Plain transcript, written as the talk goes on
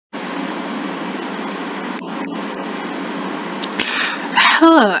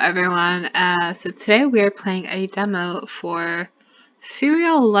Hello everyone, so today we are playing a demo for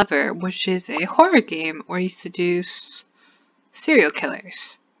Serial Lover, which is a horror game where you seduce serial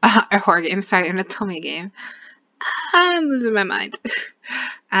killers. A horror game, sorry, an Atome game. I'm losing my mind.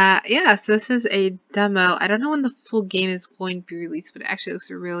 Yeah, so this is a demo. I don't know when the full game is going to be released, but it actually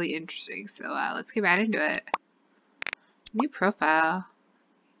looks really interesting, so let's get right into it. New profile.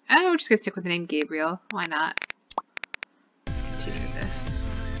 Oh, we're just gonna stick with the name Gabriel. Why not? Continue with this.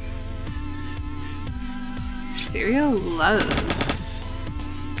 Serial Loves.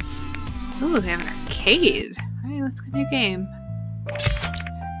 Ooh, they have an arcade. Alright, let's get a new game.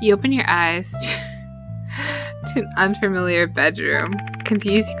 You open your eyes to an unfamiliar bedroom.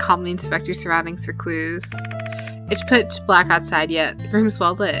 Continue to calmly inspect your surroundings for clues. It's pitch black outside, yet the room's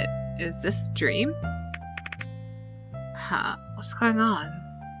well lit. Is this a dream? Huh, what's going on?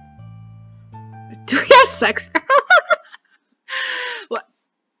 Do we have sex? What?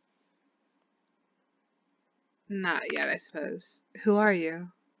 Not yet, I suppose. Who are you?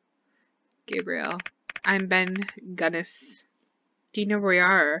 Gabriel. I'm Ben Gunnis. Do you know where we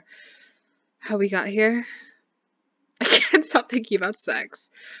are or how we got here? I can't stop thinking about sex.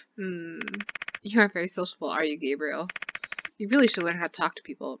 You aren't very sociable, are you, Gabriel? You really should learn how to talk to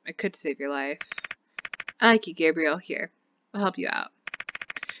people. It could save your life. I like you, Gabriel. Here, I'll help you out.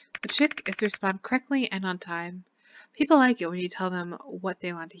 The trick is to respond correctly and on time. People like it when you tell them what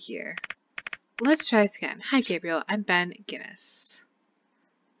they want to hear. Let's try this again. Hi, Gabriel. I'm Ben Guinness.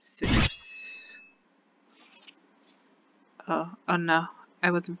 Seduce. Oh no.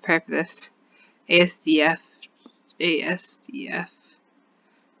 I wasn't prepared for this. ASDF.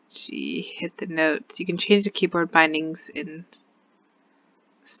 G. Hit the notes. You can change the keyboard bindings in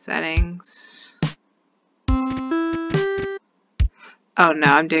settings. Oh no,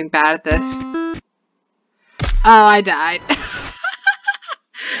 I'm doing bad at this. Oh, I died.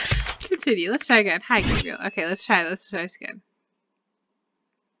 Continue. Let's try again. Hi, Gabriel. Okay, let's try this again.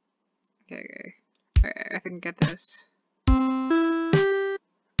 Okay. Alright, I think I get this.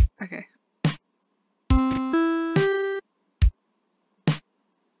 Okay.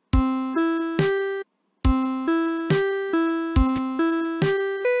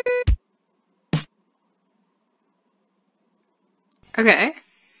 Okay.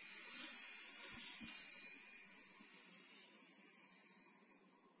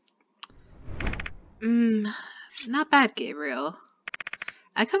 Not bad, Gabriel.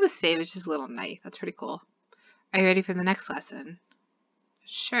 I got the save, it's just a little knife. That's pretty cool. Are you ready for the next lesson?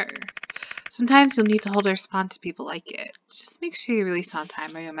 Sure. Sometimes you'll need to hold a response to people like it. Just make sure you release on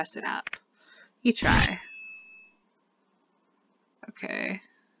time or you'll mess it up. You try. Okay.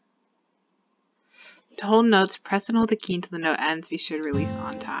 To hold notes, press and hold the key until the note ends. Be sure to release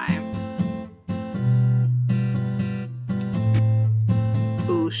on time.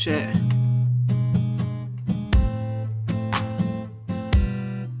 Ooh, shit.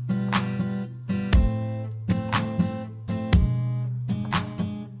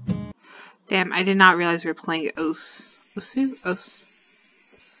 Damn, I did not realize we were playing Osu?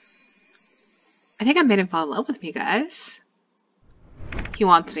 I think I made him fall in love with me, guys. He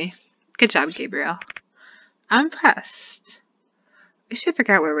wants me. Good job, Gabriel. I'm impressed. We should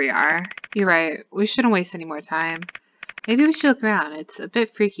figure out where we are. You're right. We shouldn't waste any more time. Maybe we should look around. It's a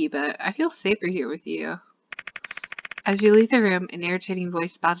bit freaky, but I feel safer here with you. As you leave the room, an irritating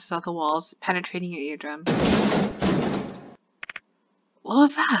voice bounces off the walls, penetrating your eardrums. What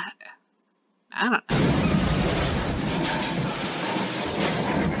was that? I don't know.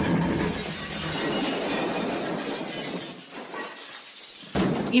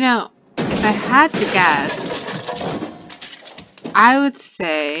 You know, if I had to guess, I would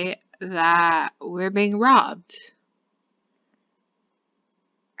say that we're being robbed.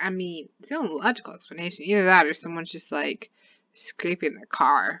 I mean, it's the only logical explanation. Either that or someone's just like scraping their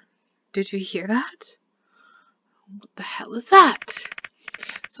car. Did you hear that? What the hell is that?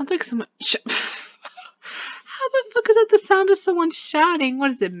 Sounds like someone. How the fuck is that the sound of someone shouting?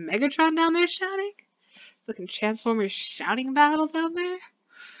 What is it, Megatron down there shouting? Looking Transformers shouting battle down there? We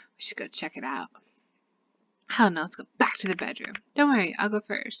should go check it out. Hell no, let's go back to the bedroom. Don't worry, I'll go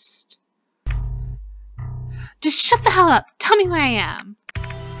first. Just shut the hell up! Tell me where I am!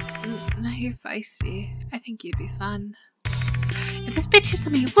 You're feisty. I think you'd be fun. If this bitch hits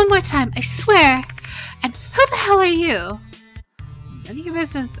me one more time, I swear! And who the hell are you? None of your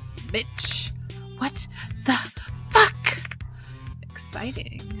business, bitch. What the fuck?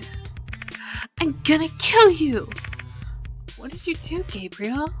 Exciting. I'm gonna kill you! What did you do,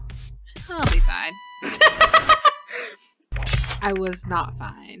 Gabriel? I'll be fine. I was not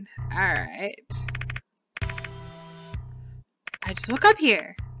fine. Alright. I just woke up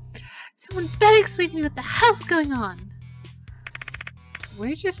here. Someone better explain to me what the hell's going on.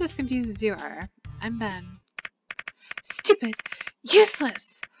 We're just as confused as you are. I'm Ben. Stupid.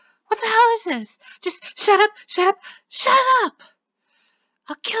 Useless. What the hell is this? Just shut up, shut up, shut up!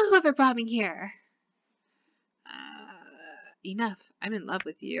 I'll kill whoever brought me here. Enough. I'm in love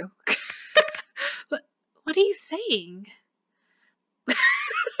with you. What are you saying?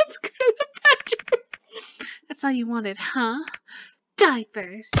 Let's go to the bedroom. That's all you wanted, huh? Die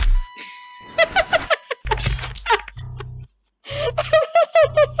first.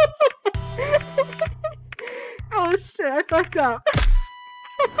 Oh shit, I fucked up.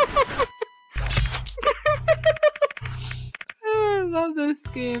 Oh, I love this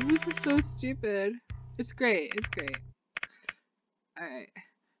game. This is so stupid. It's great. It's great. Alright.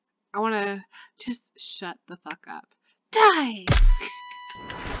 I wanna just shut the fuck up. Die!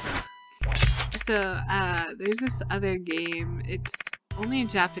 So, there's this other game. It's only in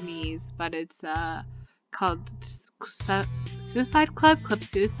Japanese, but it's, called Suicide Club? Club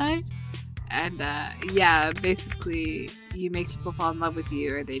Suicide? And, yeah, basically, you make people fall in love with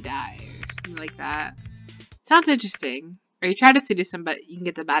you or they die or something like that. Sounds interesting. Or you try to seduce them, but you can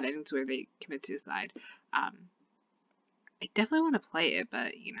get the bad endings where they commit suicide. I definitely want to play it,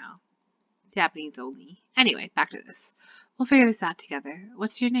 but, you know, Japanese only. Anyway, back to this. We'll figure this out together.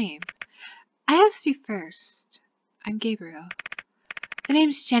 What's your name? I asked you first. I'm Gabriel. The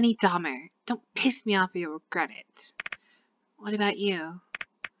name's Jenny Dahmer. Don't piss me off or you'll regret it. What about you?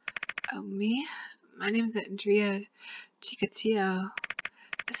 Oh, me? My name's Andrea Chikatilo.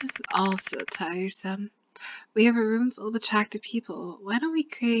 This is all so tiresome. We have a room full of attractive people. Why don't we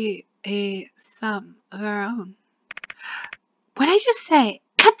create a sum of our own? What did I just say?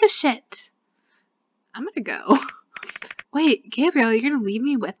 Cut the shit! I'm gonna go. Wait, Gabriel, you're gonna leave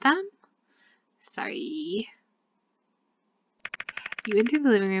me with them? Sorry. You enter the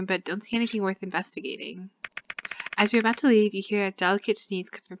living room, but don't see anything worth investigating. As you're about to leave, you hear a delicate sneeze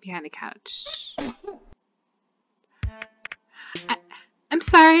come from behind the couch. I'm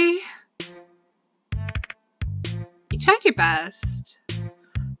sorry. You tried your best.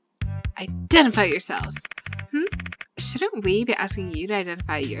 Identify yourselves. Shouldn't we be asking you to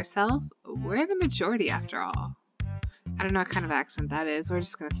identify yourself? We're the majority after all. I don't know what kind of accent that is. We're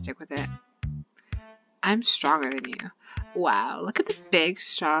just gonna stick with it. I'm stronger than you. Wow, look at the big,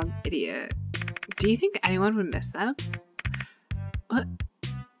 strong idiot. Do you think anyone would miss them? What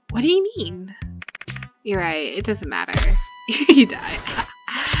do you mean? You're right, it doesn't matter. You die.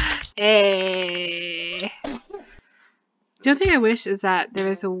 Hey. The only thing I wish is that there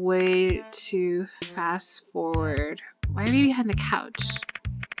was a way to fast forward. Why are we behind the couch?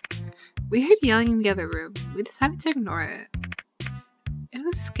 We heard yelling in the other room. We decided to ignore it. It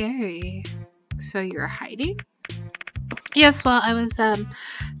was scary. So you were hiding? Yes, well, I was,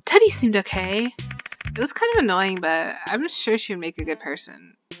 Teddy seemed okay. It was kind of annoying, but I'm sure she would make a good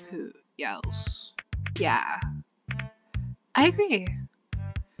person who yells. Yeah. I agree.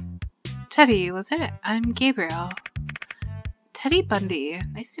 Teddy, was it? I'm Gabriel. Teddy Bundy.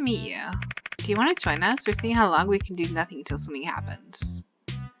 Nice to meet you. Do you want to join us? We're seeing how long we can do nothing until something happens.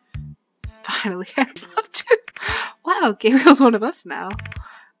 Finally, I'd love to. Wow, Gabriel's one of us now.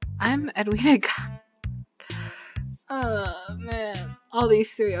 I'm Edwina. Oh, man. All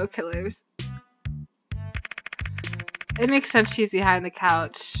these serial killers. It makes sense she's behind the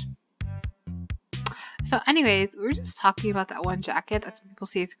couch. So anyways, we were just talking about that one jacket that some people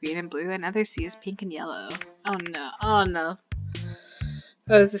see as green and blue and others see as pink and yellow. Oh no. Oh no.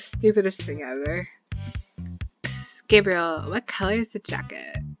 That was the stupidest thing ever. Gabriel, what color is the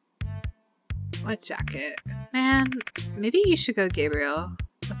jacket? What jacket? Man, maybe you should go, Gabriel.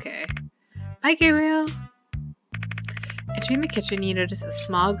 Okay. Bye, Gabriel. Entering the kitchen, you notice a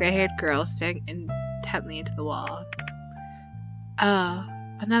small gray-haired girl staring intently into the wall. Oh,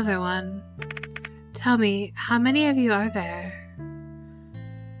 another one. Tell me, how many of you are there?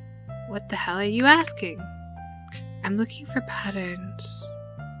 What the hell are you asking? I'm looking for patterns.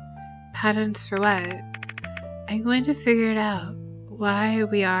 Patterns for what? I'm going to figure it out. Why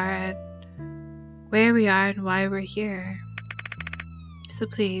we are and where we are and why we're here. So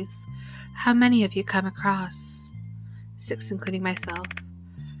please, how many of you come across? 6, including myself.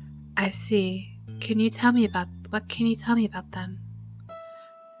 I see. What can you tell me about them?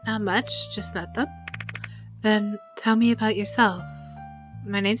 Not much, just met them. Then tell me about yourself.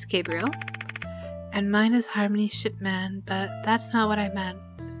 My name's Gabriel, and mine is Harmony Shipman, but that's not what I meant.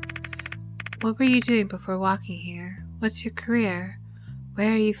 What were you doing before walking here? What's your career?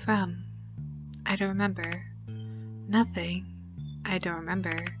 Where are you from? I don't remember. Nothing. I don't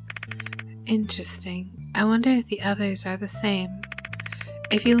remember. Interesting. I wonder if the others are the same.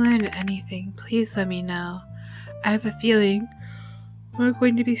 If you learn anything, please let me know. I have a feeling we're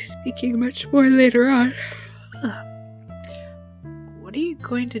going to be speaking much more later on. What are you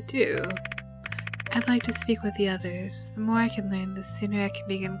going to do? I'd like to speak with the others. The more I can learn, the sooner I can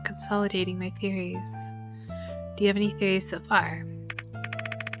begin consolidating my theories. Do you have any theories so far?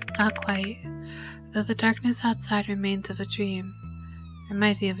 Not quite. Though the darkness outside remains of a dream.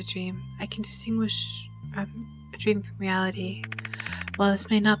 Reminds me of a dream. I can distinguish a dream from reality. While this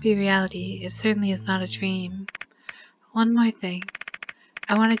may not be reality, it certainly is not a dream. One more thing.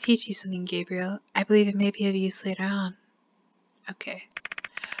 I want to teach you something, Gabriel. I believe it may be of use later on. Okay.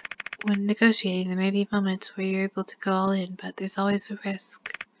 When negotiating, there may be moments where you're able to go all in, but there's always a risk.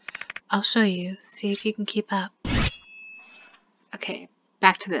 I'll show you. See if you can keep up. Okay,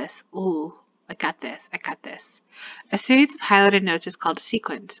 back to this. Ooh, I got this. A series of highlighted notes is called a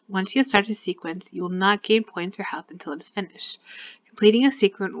sequence. Once you start a sequence, you will not gain points or health until it is finished. Completing a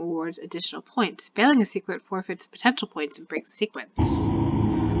sequence rewards additional points. Failing a sequence forfeits potential points and breaks the sequence.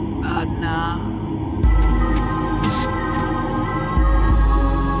 Oh no.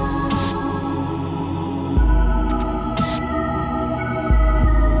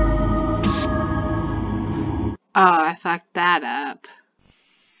 Oh, I fucked that up.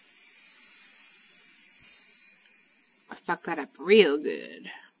 I fucked that up real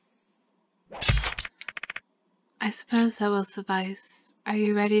good. I suppose that will suffice. Are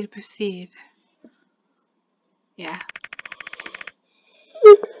you ready to proceed? Yeah.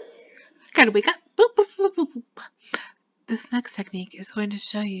 Gotta wake up. Boop, boop, boop, boop, boop. This next technique is going to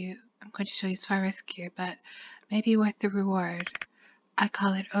show you. I'm going to show you it's far riskier, but maybe worth the reward. I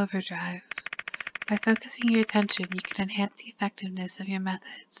call it overdrive. By focusing your attention, you can enhance the effectiveness of your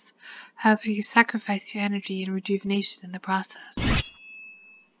methods. However, you sacrifice your energy and rejuvenation in the process.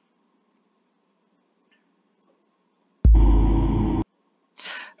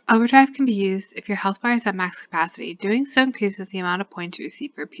 Overdrive can be used if your health bar is at max capacity. Doing so increases the amount of points you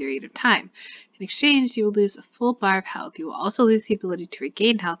receive for a period of time. In exchange, you will lose a full bar of health. You will also lose the ability to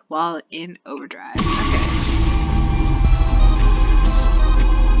regain health while in overdrive. Okay.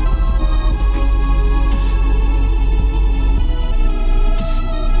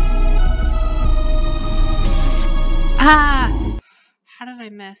 Ah! How did I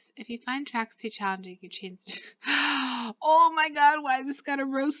miss? If you find tracks too challenging, you change. Oh my god, why is this gotta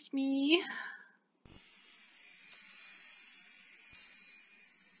roast me?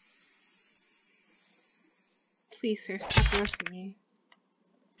 Please, sir, stop roasting me.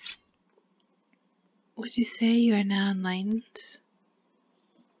 Would you say you are now enlightened?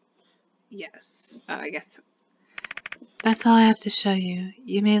 Yes. Oh, I guess so. That's all I have to show you.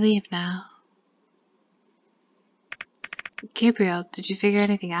 You may leave now. Gabriel, did you figure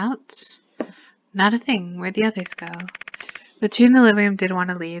anything out? Not a thing. Where'd the others go? The two in the living room didn't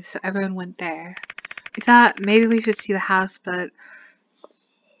want to leave, so everyone went there. We thought maybe we should see the house, but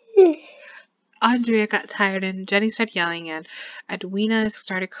Andrea got tired and Jenny started yelling and Edwina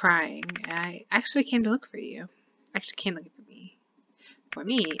started crying. I actually came to look for you. Actually came looking for me. For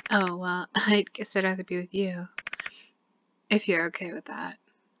me? Oh, well, I guess I'd rather be with you. If you're okay with that.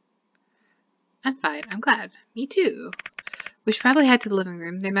 I'm fine. I'm glad. Me too. We should probably head to the living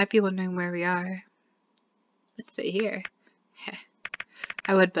room. They might be wondering where we are. Let's stay here.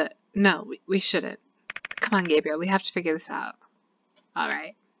 I would, but no, we shouldn't. Come on, Gabriel. We have to figure this out.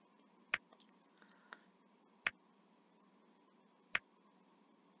 Alright.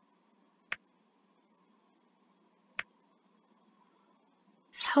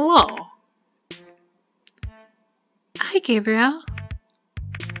 Hello. Hi, Gabriel.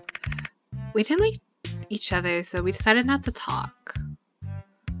 We didn't like each other, so we decided not to talk.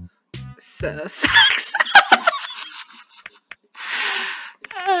 So sucks.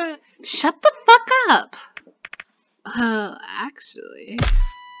 Shut the fuck up. Actually,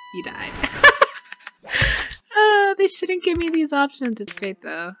 you died. They shouldn't give me these options. It's great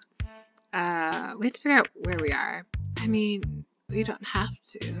though. We have to figure out where we are. I mean, we don't have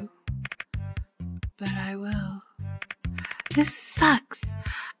to, but I will. This sucks.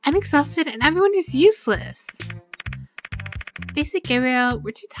 I'm exhausted and everyone is useless. Face it, Gabriel,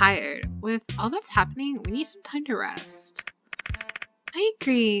 we're too tired. With all that's happening, we need some time to rest. I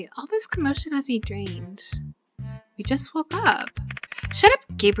agree. All this commotion has me drained. We just woke up. Shut up,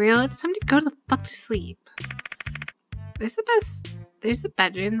 Gabriel. It's time to go the fuck to sleep. There's a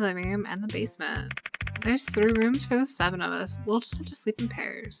bedroom, the living room, and the basement. There's 3 rooms for the 7 of us. We'll just have to sleep in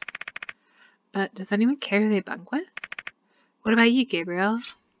pairs. But does anyone care who they bunk with? What about you, Gabriel?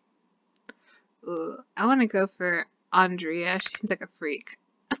 Ooh, I want to go for Andrea. She seems like a freak.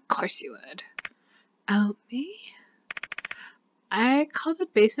 Of course you would. Oh, me? I call the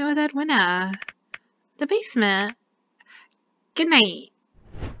basement with Edwina. The basement. Good night.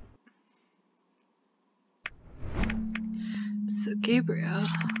 So, Gabriel,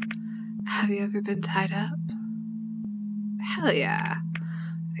 have you ever been tied up? Hell yeah.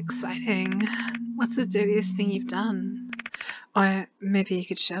 Exciting. What's the dirtiest thing you've done? Or maybe you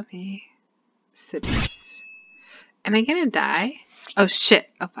could show me. Seduce. Am I gonna die? Oh shit.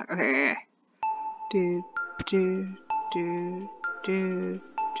 Oh fuck. Okay. Do, do, do, do,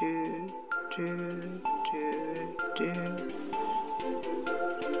 do, do, do, do.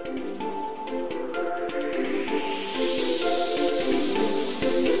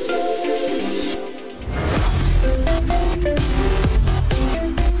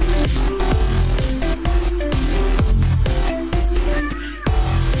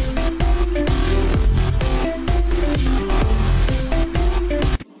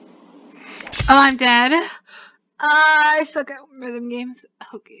 Oh, I'm dead. I suck at rhythm games.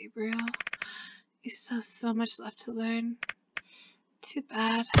 Oh, Gabriel. You still have so much left to learn. Too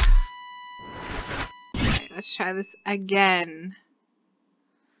bad. Alright, let's try this again.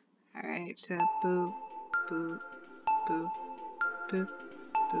 Alright, so boop, boop, boop, boop,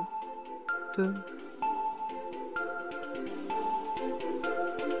 boop, boop.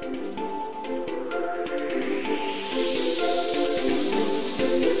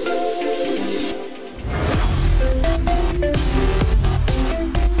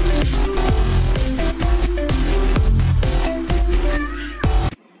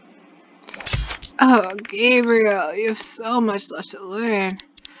 Oh, Gabriel, you have so much left to learn.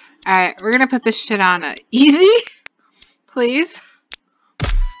 Alright, we're gonna put this shit on easy, please.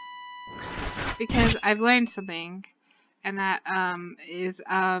 Because I've learned something. And that, is,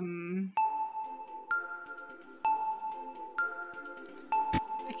 I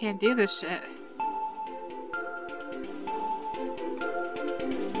can't do this shit.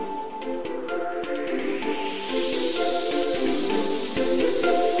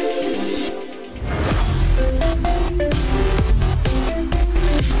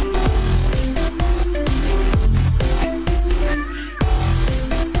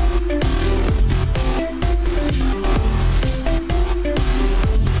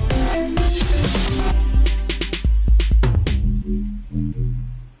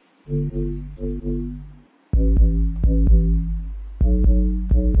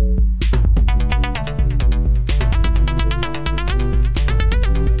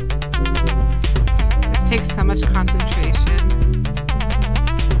 Takes so much concentration.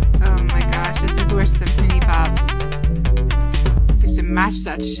 Oh my gosh, this is worse than Symphony Bob. You have to match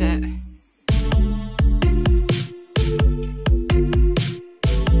that shit.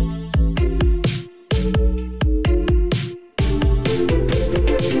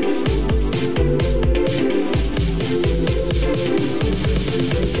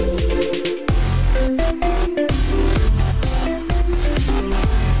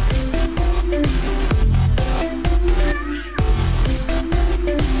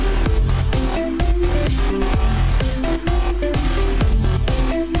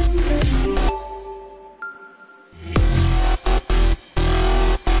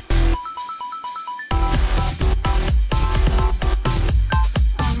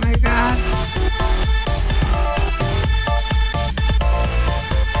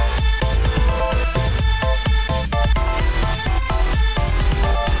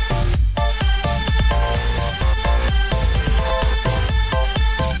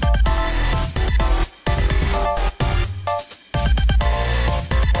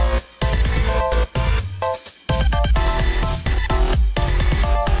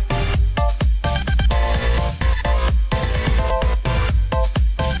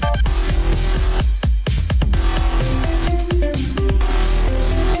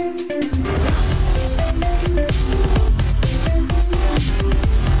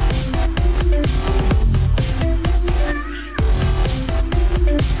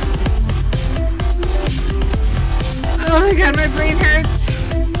 Oh my god, my brain hurts.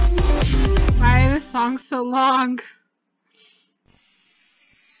 Why is this song so long?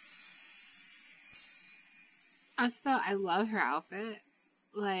 Also, I love her outfit.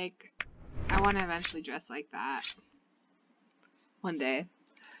 Like, I want to eventually dress like that. One day.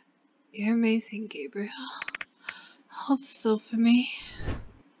 You're amazing, Gabriel. Hold still for me.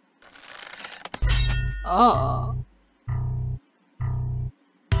 Oh.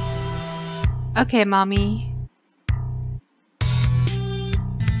 Okay, mommy.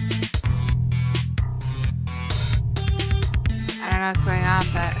 I don't know what's going on,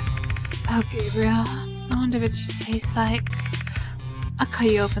 but... Oh, Gabriel. I wonder what you taste like. I'll cut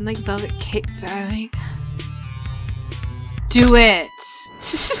you open like velvet cake, darling. Do it!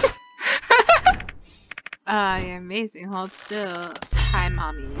 You're amazing. Hold still. Hi,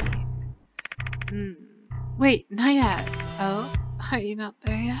 mommy. Wait, not yet. Oh, are you not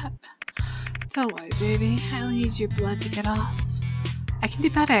there yet? Don't worry, baby. I'll need your blood to get off. I can do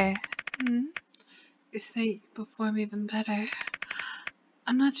better. You say you can perform even better.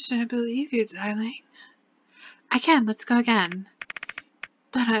 I'm not sure I believe you, darling. I can. Let's go again.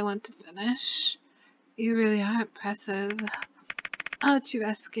 But I want to finish. You really are impressive. I'll let you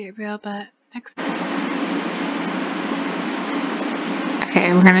rest, Gabriel, but next time.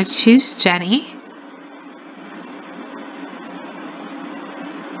 Okay, we're gonna choose Jenny.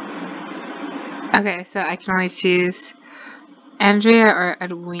 Okay, so I can only choose Andrea or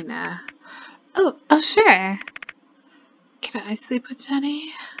Edwina. Oh, sure. Can I sleep with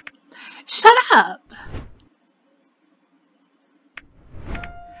Jenny? Shut up!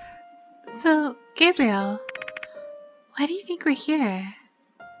 So, Gabriel, why do you think we're here?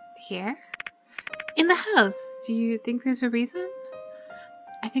 Here? In the house. Do you think there's a reason?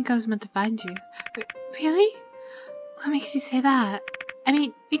 I think I was meant to find you. Really? What makes you say that? I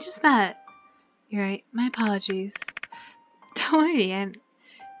mean, we just met. You're right. My apologies. Don't worry, and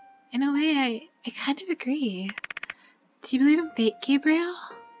in a way, I kind of agree. Do you believe in fate, Gabriel?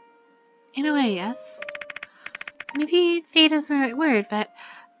 In a way, yes. Maybe fate isn't the right word, but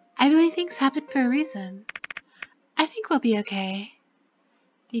I believe things happen for a reason. I think we'll be okay.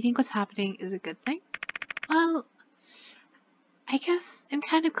 Do you think what's happening is a good thing? Well, I guess I'm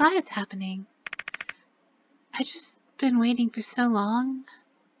kind of glad it's happening. I've just been waiting for so long.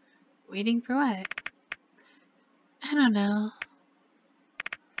 Waiting for what? I don't know.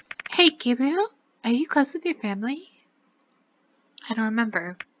 Hey, Gabriel, are you close with your family? I don't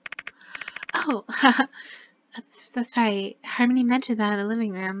remember. Oh, that's right. Harmony mentioned that in the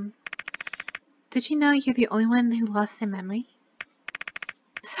living room. Did you know you're the only one who lost their memory?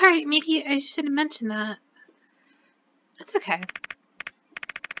 Sorry, maybe I shouldn't mention that. That's okay.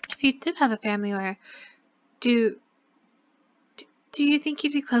 If you did have a family, or do you think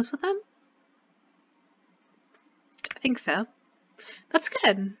you'd be close with them? I think so. That's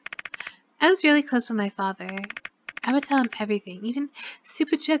good. I was really close with my father. I would tell him everything, even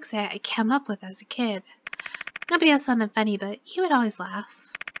stupid jokes that I came up with as a kid. Nobody else found them funny, but he would always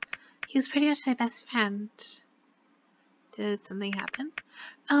laugh. He was pretty much my best friend. Did something happen?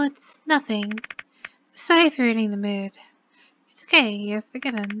 Oh, it's nothing. Sorry for ruining the mood. It's okay, you're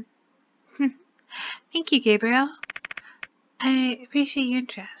forgiven. Thank you, Gabriel. I appreciate your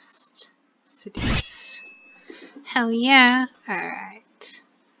interest. Seduce. Hell yeah. Alright.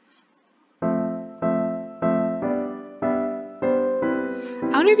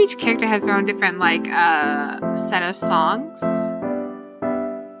 I wonder if each character has their own different, like, set of songs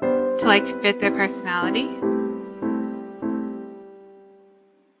to, like, fit their personality.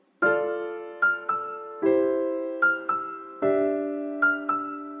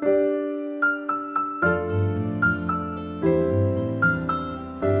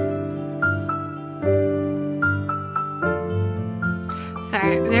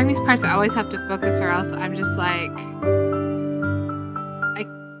 Sorry, during these parts I always have to focus or else I'm just like...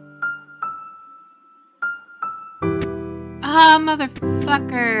 Ah,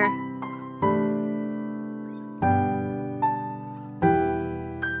 motherfucker!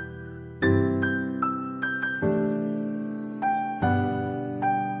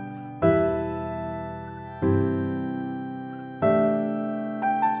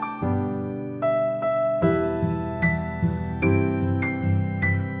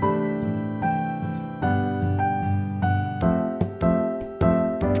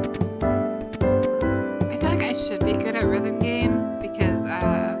 Should be good at rhythm games because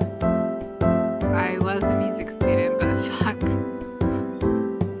I was a music student, but fuck,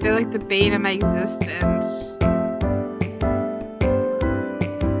 they're like the bane of my existence.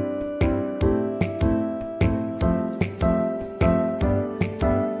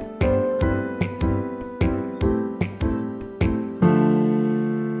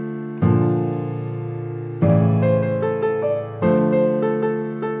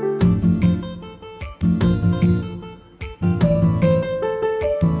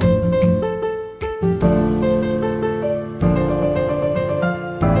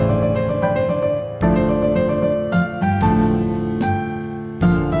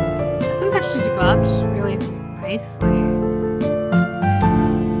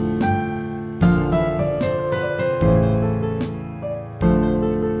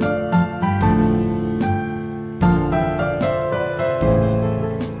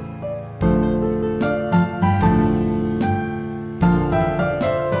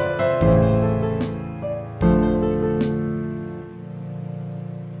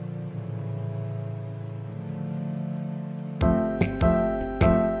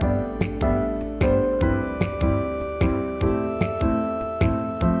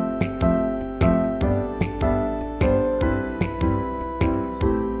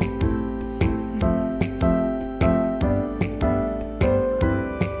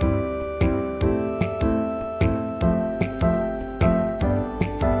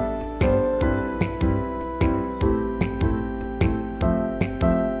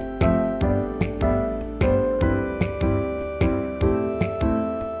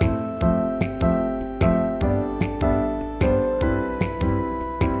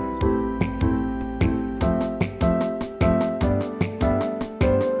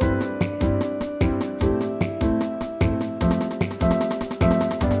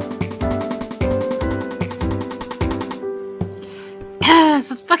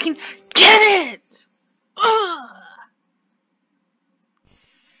 fucking get it! Ugh.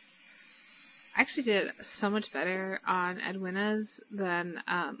 I actually did so much better on Edwina's than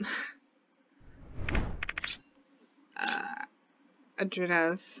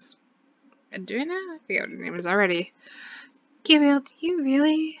Adrina's. Adrina? I forget what her name is already. Gabriel, do you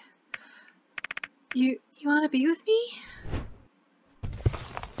really? You want to be with me?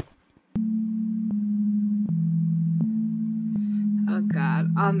 Oh god,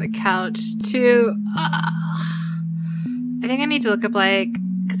 on the couch too. I think I need to look up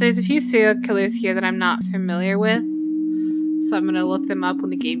because there's a few serial killers here that I'm not familiar with, so I'm gonna look them up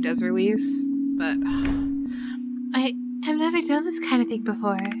when the game does release. But I've never done this kind of thing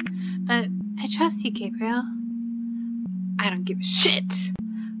before, but I trust you, Gabriel. I don't give a shit.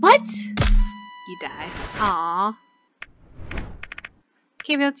 What? You died. Aww.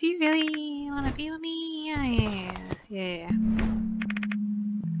 Gabriel, do you really want to be with me? Yeah.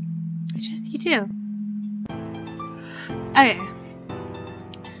 I trust you too. Okay.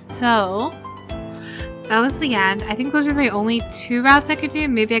 So, that was the end. I think those are the only 2 routes I could do.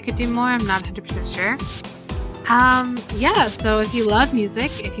 Maybe I could do more. I'm not 100% sure. Yeah, so if you love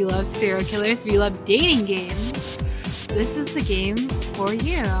music, if you love serial killers, if you love dating games, this is the game for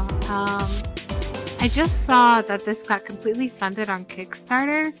you. I just saw that this got completely funded on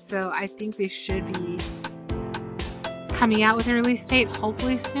Kickstarter, so I think they should be coming out with a release date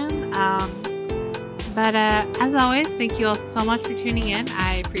hopefully soon. But as always, thank you all so much for tuning in.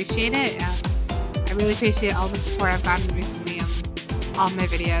 I appreciate it. I really appreciate all the support I've gotten recently on all my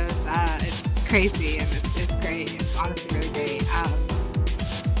videos. It's crazy and it's great. It's honestly really great.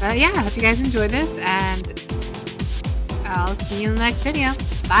 But yeah, I hope you guys enjoyed this, and I'll see you in the next video.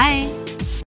 Bye!